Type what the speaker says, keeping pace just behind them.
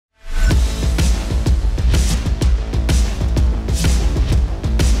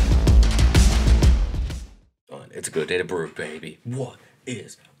It's a good day to brew, baby. What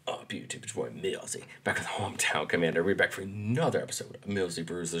is up, YouTube? It's boy Millsy, back with Hometown Commander. We're back for another episode of Millsy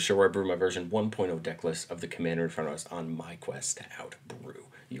Brews, the show where I brew my version 1.0 deck list of the commander in front of us on my quest to outbrew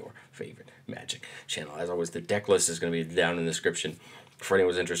your favorite Magic channel. As always, the deck list is going to be down in the description. For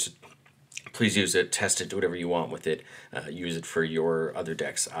anyone who's interested, please use it, test it, do whatever you want with it. Use it for your other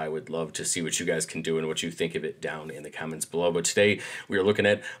decks. I would love to see what you guys can do and what you think of it down in the comments below. But today we are looking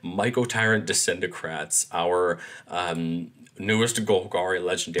at Mycotyrant Descend and Aristocrats, our newest Golgari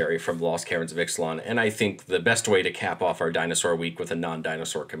legendary from Lost Caverns of Ixalan, and I think the best way to cap off our dinosaur week with a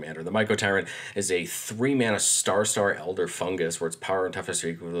non-dinosaur commander. The Mycotyrant is a 3-mana Star Elder Fungus, where its power and toughness are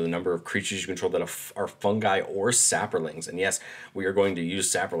equal to the number of creatures you control that are fungi or sapperlings. And yes, we are going to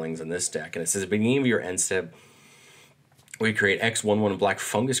use sapperlings in this deck. And it says at the beginning of your end step, we create X 1/1 black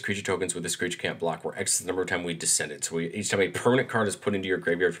fungus creature tokens with this creature can't block, where X is the number of time we descend it. So each time a permanent card is put into your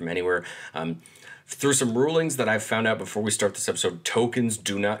graveyard from anywhere. Through some rulings that I've found out before we start this episode, tokens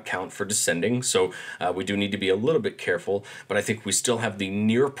do not count for descending, so we do need to be a little bit careful, but I think we still have the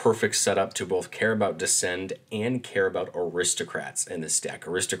near-perfect setup to both care about Descend and care about Aristocrats in this deck.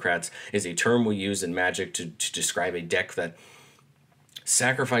 Aristocrats is a term we use in Magic to describe a deck that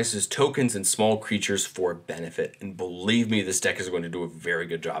sacrifices tokens and small creatures for benefit, and believe me, this deck is going to do a very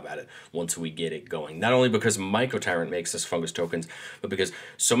good job at it once we get it going. Not only because Mycotyrant makes us fungus tokens, but because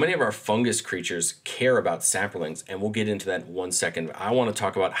so many of our fungus creatures care about sapperlings, and we'll get into that in 1 second. I want to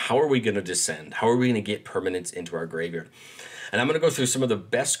talk about how are we going to descend, how are we going to get permanents into our graveyard. And I'm going to go through some of the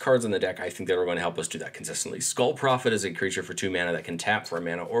best cards in the deck I think that are going to help us do that consistently. Skull Prophet is a creature for 2 mana that can tap for a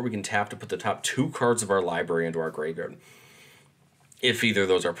mana, or we can tap to put the top 2 cards of our library into our graveyard. If either of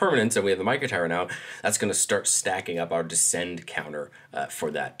those are permanents and we have the Mycotyrant out, that's going to start stacking up our Descend counter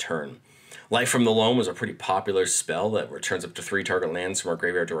for that turn. Life from the Loam was a pretty popular spell that returns up to 3 target lands from our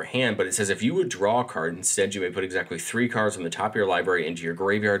graveyard to our hand, but it says if you would draw a card, instead you may put exactly 3 cards from the top of your library into your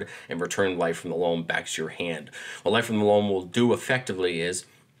graveyard and return Life from the Loam back to your hand. What Life from the Loam will do effectively is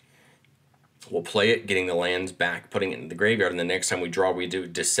we'll play it, getting the lands back, putting it in the graveyard, and the next time we draw, we do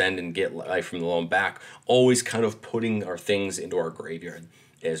Descend and get Life from the Loam back, always kind of putting our things into our graveyard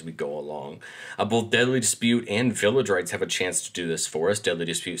as we go along. Both Deadly Dispute and Village Rites have a chance to do this for us. Deadly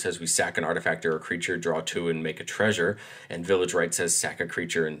Dispute says we sack an artifact or a creature, draw 2, and make a treasure, and Village Rites says sack a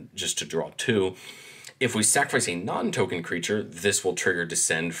creature and just to draw 2. If we sacrifice a non-token creature, this will trigger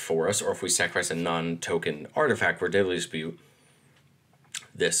Descend for us, or if we sacrifice a non-token artifact for Deadly Dispute,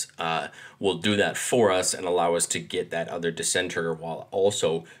 this will do that for us and allow us to get that other Descend trigger while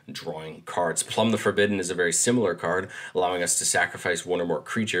also drawing cards. Plumb the Forbidden is a very similar card, allowing us to sacrifice 1 or more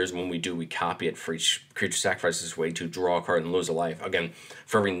creatures. When we do, we copy it for each creature sacrifices way to draw a card and lose a life. Again,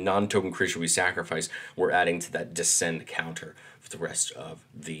 for every non-token creature we sacrifice, we're adding to that Descend counter for the rest of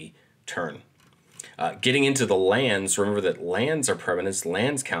the turn. Getting into the lands, remember that lands are permanents,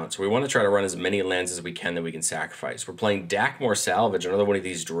 lands count, so we want to try to run as many lands as we can that we can sacrifice. We're playing Dakmor Salvage, another one of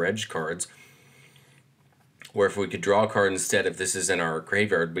these dredge cards, where if we could draw a card instead, if this is in our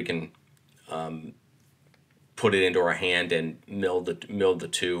graveyard, we can put it into our hand and mill the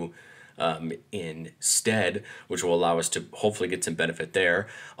 2 instead, which will allow us to hopefully get some benefit there.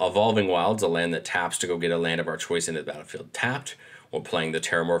 Evolving Wilds, a land that taps to go get a land of our choice into the battlefield tapped. We're playing the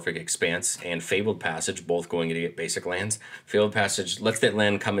Terramorphic Expanse and Fabled Passage, both going to get basic lands. Fabled Passage lets that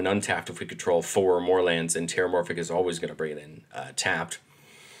land come in untapped if we control 4 or more lands, and Terramorphic is always going to bring it in tapped.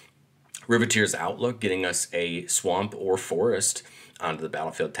 Riveteer's Outlook, getting us a swamp or forest onto the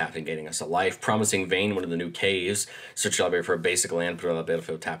battlefield tapped and getting us a life. Promising Vein, one of the new caves. Search your library for a basic land, put it on the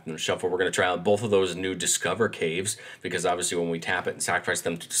battlefield tapped in the shuffle. We're going to try out both of those new Discover caves, because obviously when we tap it and sacrifice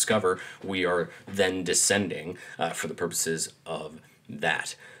them to discover, we are then descending for the purposes of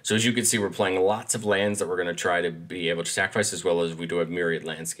that. So as you can see, we're playing lots of lands that we're going to try to be able to sacrifice, as well as we do have Myriad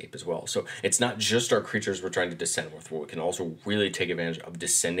Landscape as well. So it's not just our creatures we're trying to descend with, we can also really take advantage of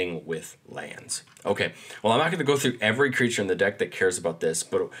descending with lands. Okay, well, I'm not going to go through every creature in the deck that cares about this,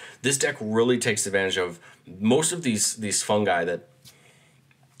 but this deck really takes advantage of most of these fungi that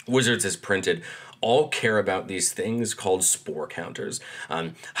Wizards has printed. All care about these things called spore counters.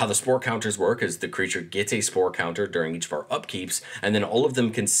 How the spore counters work is the creature gets a spore counter during each of our upkeeps, and then all of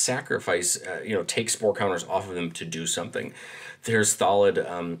them can sacrifice, take spore counters off of them to do something. There's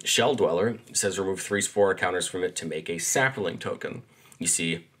Thalid Shell Dweller. It says remove 3 spore counters from it to make a sapperling token. You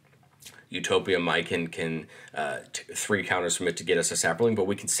see, Utopia Mycon can 3 counters from it to get us a sapperling, but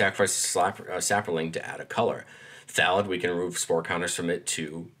we can sacrifice a sapperling to add a color. Thalid, we can remove spore counters from it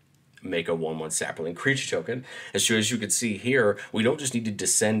to make a 1/1 sapling creature token. And so as you can see here, we don't just need to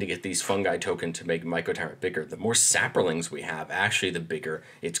descend to get these fungi token to make Mycotyrant bigger. The more saplings we have, actually the bigger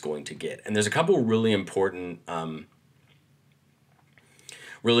it's going to get. And there's a couple really important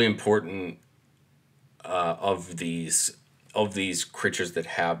of these creatures that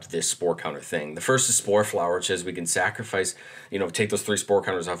have this spore counter thing. The first is Spore Flower, which says we can sacrifice, take those 3 spore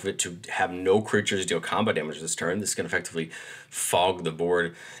counters off of it to have no creatures deal combat damage this turn. This can effectively fog the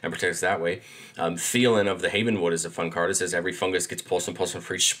board and protect us that way. Thelan of the Havenwood is a fun card. It says every fungus gets +1/+1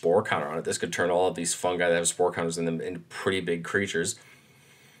 for each spore counter on it. This could turn all of these fungi that have spore counters in them into pretty big creatures.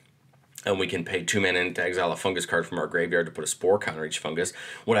 And we can pay 2 mana to exile a fungus card from our graveyard to put a spore counter each fungus.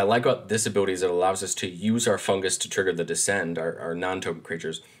 What I like about this ability is it allows us to use our fungus to trigger the Descend, our non-token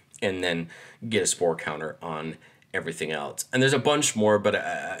creatures, and then get a spore counter on everything else. And there's a bunch more, but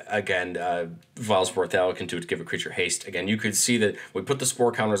again, Vials Porthel can do it to give a creature haste. Again, you could see that we put the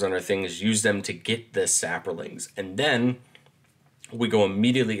spore counters on our things, use them to get the saplings, and then we go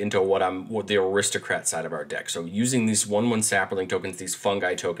immediately into what the aristocrat side of our deck. So using these 1/1 sapling tokens, these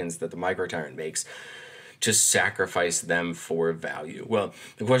fungi tokens that the Mycotyrant makes, to sacrifice them for value. Well,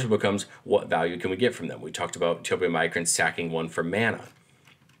 the question becomes, what value can we get from them? We talked about Utopia Mycotyrant sacking 1 for mana.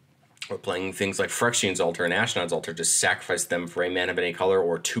 We're playing things like Phyrexian's Altar and Ashnod's Altar to sacrifice them for a mana of any color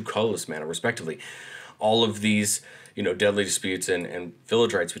or 2 colorless mana, respectively. All of these, Deadly Disputes and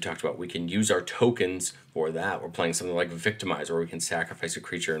Village Rites we talked about, we can use our tokens for that. We're playing something like Victimize, where we can sacrifice a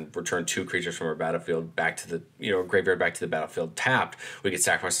creature and return 2 creatures from our battlefield back to the, graveyard back to the battlefield tapped. We could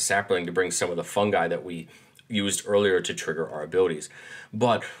sacrifice a sapling to bring some of the fungi that we used earlier to trigger our abilities.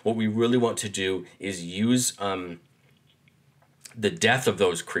 But what we really want to do is use the death of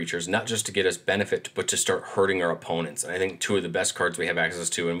those creatures, not just to get us benefit, but to start hurting our opponents. And I think 2 of the best cards we have access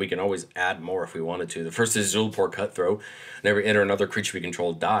to, and we can always add more if we wanted to. The first is Zulaport Cutthroat. Whenever enter another creature we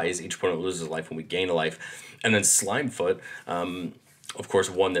control dies, each opponent loses a life when we gain a life. And then Slimefoot, of course,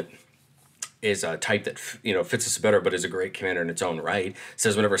 one that is a type that fits us better, but is a great commander in its own right.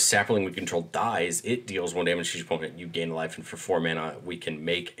 Says whenever sapling we control dies, it deals 1 damage to each opponent. You gain a life, and for 4 mana, we can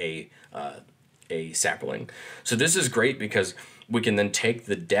make a sapling. So this is great because we can then take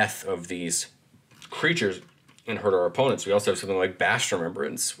the death of these creatures and hurt our opponents. We also have something like Bash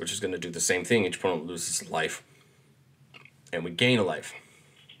Remembrance, which is going to do the same thing. Each opponent loses a life, and we gain a life.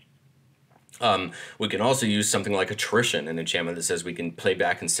 We can also use something like Attrition, an enchantment that says we can play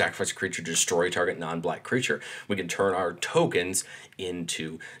back and sacrifice a creature to destroy target non-black creature. We can turn our tokens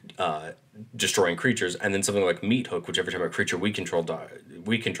into destroying creatures, and then something like Meat Hook, which every time a creature we control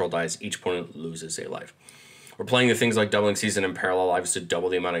dies, each opponent loses a life. We're playing the things like Doubling Season and Parallel Lives to double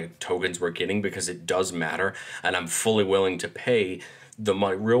the amount of tokens we're getting, because it does matter, and I'm fully willing to pay the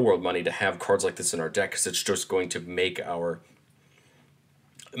real world money to have cards like this in our deck, because it's just going to make the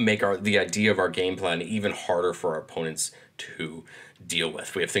idea of our game plan even harder for our opponents to deal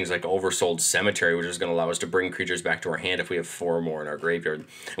with. We have things like Oversold Cemetery, which is going to allow us to bring creatures back to our hand if we have 4 or more in our graveyard.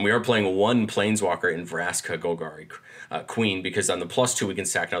 And we are playing 1 Planeswalker in Vraska Golgari Queen, because on the +2 we can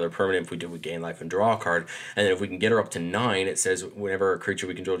sack another permanent. If we do, we gain life and draw a card. And then if we can get her up to 9, it says whenever a creature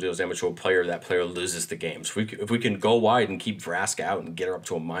we control deals damage to a player, that player loses the game. So if we can go wide and keep Vraska out and get her up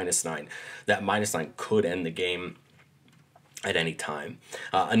to a -9, that -9 could end the game at any time.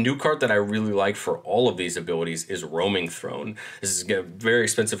 A new card that I really like for all of these abilities is Roaming Throne. This is a very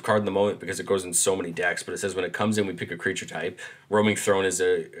expensive card in the moment because it goes in so many decks, but it says when it comes in, we pick a creature type. Roaming Throne is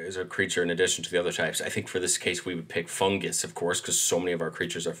a creature in addition to the other types. I think for this case, we would pick Fungus, of course, because so many of our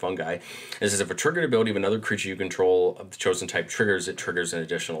creatures are fungi. It says if a triggered ability of another creature you control of the chosen type triggers, it triggers an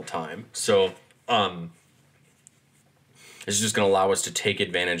additional time. So, it's just going to allow us to take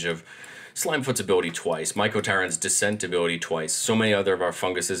advantage of Slimefoot's ability twice, Mycotyrant's Descent ability twice, so many other of our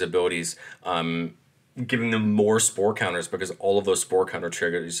Fungus's abilities, giving them more spore counters, because all of those spore counter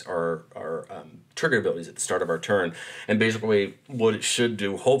triggers are trigger abilities at the start of our turn. And basically what it should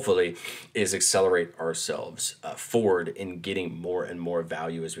do, hopefully, is accelerate ourselves forward in getting more and more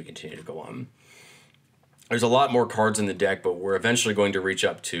value as we continue to go on. There's a lot more cards in the deck, but we're eventually going to reach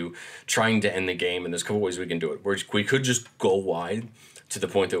up to trying to end the game, and there's a couple ways we can do it. We could just go wide to the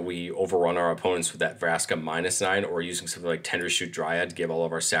point that we overrun our opponents with that Vraska -9, or using something like Tender Shoot Dryad to give all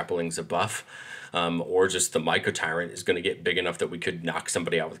of our saplings a buff, or just the Mycotyrant is going to get big enough that we could knock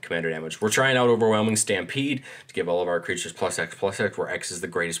somebody out with commander damage. We're trying out Overwhelming Stampede to give all of our creatures +X/+X, where X is the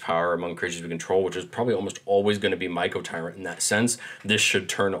greatest power among creatures we control, which is probably almost always going to be Mycotyrant in that sense. This should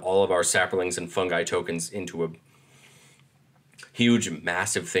turn all of our saplings and fungi tokens into a huge,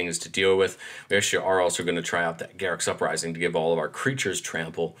 massive things to deal with. We actually are also going to try out that Garruk's Uprising to give all of our creatures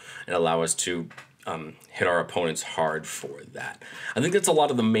trample and allow us to hit our opponents hard for that. I think that's a lot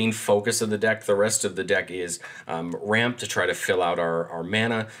of the main focus of the deck. The rest of the deck is ramp to try to fill out our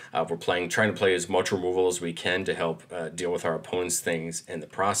mana. We're trying to play as much removal as we can to help deal with our opponent's things in the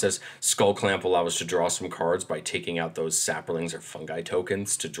process. Skull Clamp will allow us to draw some cards by taking out those saplings or fungi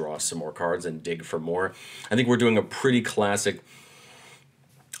tokens to draw some more cards and dig for more. I think we're doing a pretty classic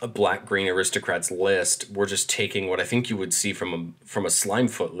a black-green aristocrats list. We're just taking what I think you would see from a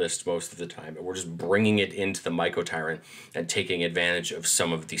Slimefoot list most of the time, and we're just bringing it into the Mycotyrant and taking advantage of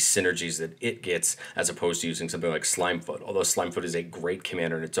some of the synergies that it gets, as opposed to using something like Slimefoot. Although Slimefoot is a great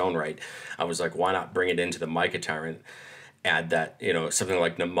commander in its own right, I was like, why not bring it into the Mycotyrant? Add that, you know, something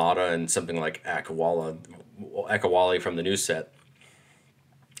like Namada and something like Akawali from the new set,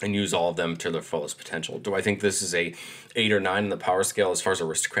 and use all of them to their fullest potential. Do I think this is a 8 or 9 in the power scale as far as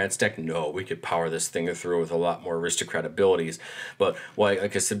Aristocrats deck? No, we could power this thing through with a lot more Aristocrat abilities. But well,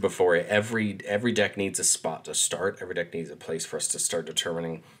 like I said before, every deck needs a spot to start. Every deck needs a place for us to start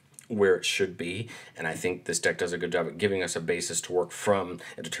determining where it should be. And I think this deck does a good job at giving us a basis to work from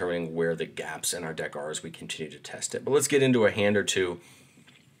and determining where the gaps in our deck are as we continue to test it. But let's get into a hand or two.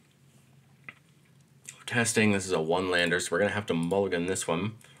 Testing, this is a 1-lander, so we're going to have to mulligan this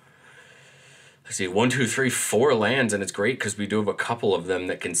one. Let's see, 1, 2, 3, 4 lands, and it's great because we do have a couple of them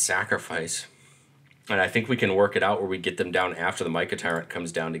that can sacrifice. And I think we can work it out where we get them down after the Mycotyrant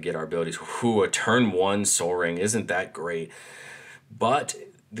comes down to get our abilities. Whew, a turn 1 Soul Ring, isn't that great? But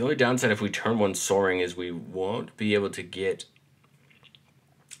the only downside if we turn 1 Soul Ring is we won't be able to get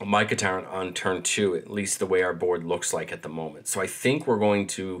a Mycotyrant on turn 2, at least the way our board looks like at the moment. So I think we're going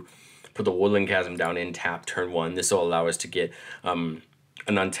to put the Woodland Chasm down in tap turn 1. This will allow us to get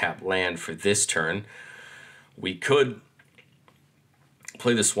an untapped land for this turn. We could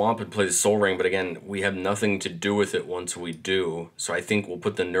play the Swamp and play the Soul Ring, but again, we have nothing to do with it once we do. So I think we'll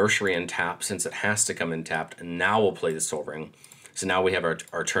put the Nursery in tap since it has to come in tapped, and now we'll play the Soul Ring. So now we have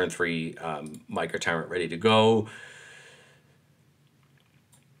our turn 3 Mycotyrant ready to go.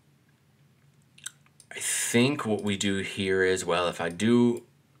 I think what we do here is, well, if I do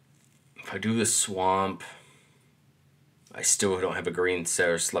the Swamp, I still don't have a green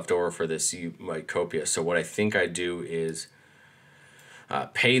source left over for this Mycopia. So what I think I do is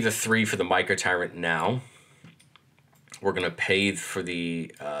pay the 3 for the Mycotyrant now. We're going to pay for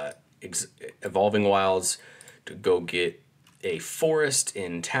the Evolving Wilds to go get a Forest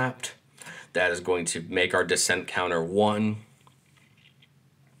in tapped. That is going to make our Descent counter 1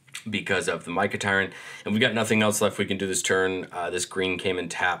 because of the Mycotyrant, and we got nothing else left we can do this turn. This green came in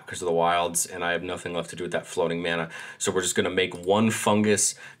tap because of the wilds, and I have nothing left to do with that floating mana. So we're just going to make 1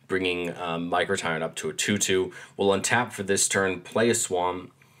 fungus, bringing Mycotyrant up to a 2/2. We'll untap for this turn, play a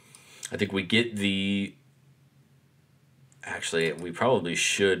Swamp. I think we get the... Actually, we probably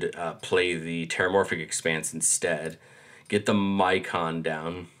should play the Terramorphic Expanse instead. Get the Mycon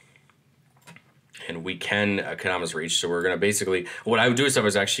down. And we can Kadama's Reach, so we're going to basically... What I would do is I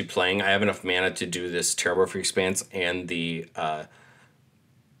was actually playing... I have enough mana to do this Terramorphic Expanse and the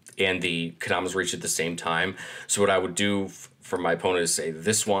Kadama's Reach at the same time. So what I would do for my opponent is say,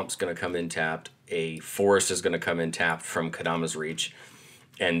 this Swamp's going to come in tapped, a Forest is going to come in tapped from Kadama's Reach,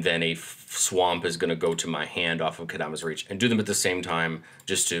 and then a Swamp is going to go to my hand off of Kadama's Reach, and do them at the same time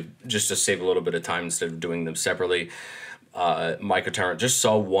just to save a little bit of time instead of doing them separately. Mycotyrant just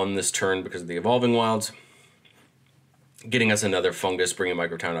saw 1 this turn because of the Evolving Wilds, getting us another fungus, bringing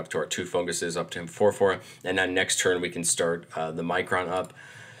Mycotyrant up to our 2 funguses, up to him 4/4, and then next turn we can start the Micron up.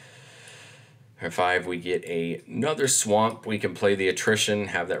 Turn 5, we get another Swamp. We can play the Attrition,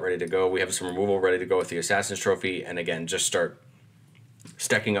 have that ready to go. We have some removal ready to go with the Assassin's Trophy, and again, just start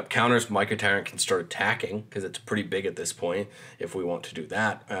stacking up counters. Mycotyrant can start attacking because it's pretty big at this point if we want to do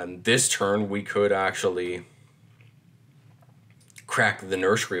that. This turn we could actually crack the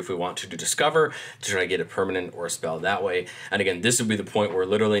Nursery if we want to Discover to try to get a permanent or a spell that way. And again, this would be the point where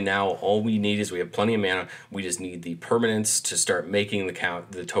literally now all we need is we have plenty of mana. We just need the permanents to start making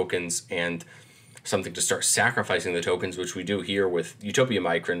the tokens and something to start sacrificing the tokens, which we do here with Utopia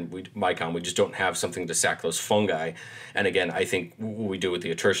Mycon. We just don't have something to sack those fungi. And again, I think we do with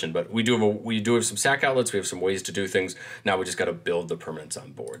the Attrition, but we do have some sack outlets. We have some ways to do things. Now we just got to build the permanents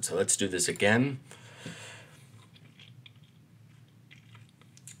on board. So let's do this again.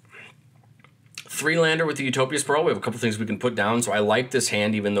 Three-lander with the Utopia Sprawl. We have a couple things we can put down. So I like this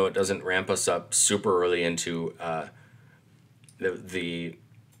hand, even though it doesn't ramp us up super early into the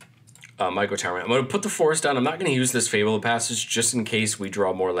Mycotyrant. I'm going to put the Forest down. I'm not going to use this Fable of Passage just in case we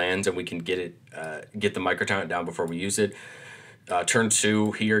draw more lands and we can get the Mycotyrant down before we use it. Turn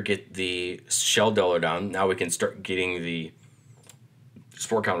 2 here, get the Shell Delver down. Now we can start getting the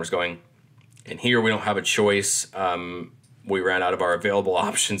Spore counters going. And here we don't have a choice. We ran out of our available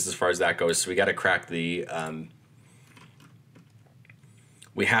options as far as that goes, so we got to crack the...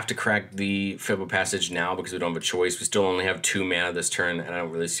 we have to crack the Fable Passage now because we don't have a choice. We still only have 2 mana this turn, and I don't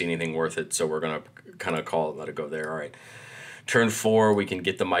really see anything worth it, so we're going to kind of call it, let it go there. All right. Turn 4, we can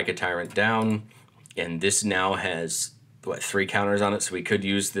get the Mycotyrant down, and this now has, what, 3 counters on it, so we could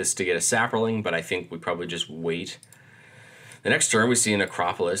use this to get a Sapperling, but I think we probably just wait. The next turn, we see an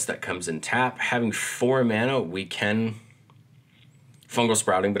Acropolis that comes in tap. Having 4 mana, we can Fungal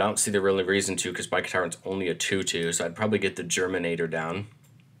Sprouting, but I don't see the real reason to because Mycotyrant's only a 2/2, so I'd probably get the Germinator down.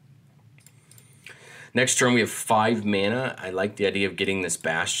 Next turn, we have 5 mana. I like the idea of getting this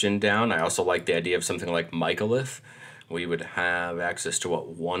Bastion down. I also like the idea of something like Mycolith. We would have access to, what,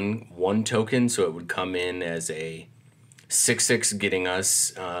 one token, so it would come in as a 6/6, getting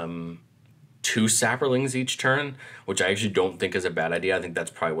us 2 Sapperlings each turn, which I actually don't think is a bad idea. I think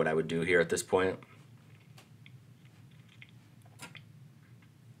that's probably what I would do here at this point.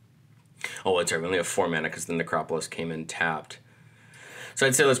 Oh, that's right, we only have 4 mana because the Necropolis came in tapped. So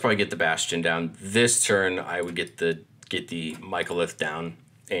I'd say let's probably get the Bastion down. This turn, I would get the Mycolith down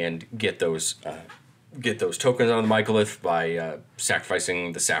and get those tokens on the Mycolith by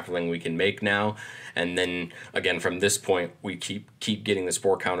sacrificing the Sapperling we can make now. And then, again, from this point, we keep getting the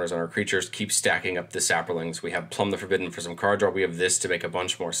Spore counters on our creatures, keep stacking up the Sapperlings. We have Plumb the Forbidden for some card draw. We have this to make a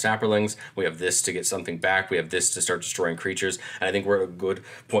bunch more Sapperlings. We have this to get something back. We have this to start destroying creatures. And I think we're at a good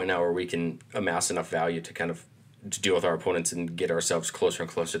point now where we can amass enough value to kind of to deal with our opponents and get ourselves closer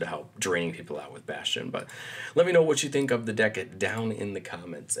and closer to help draining people out with Bastion. But let me know what you think of the deck down in the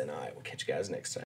comments, and I will catch you guys next time.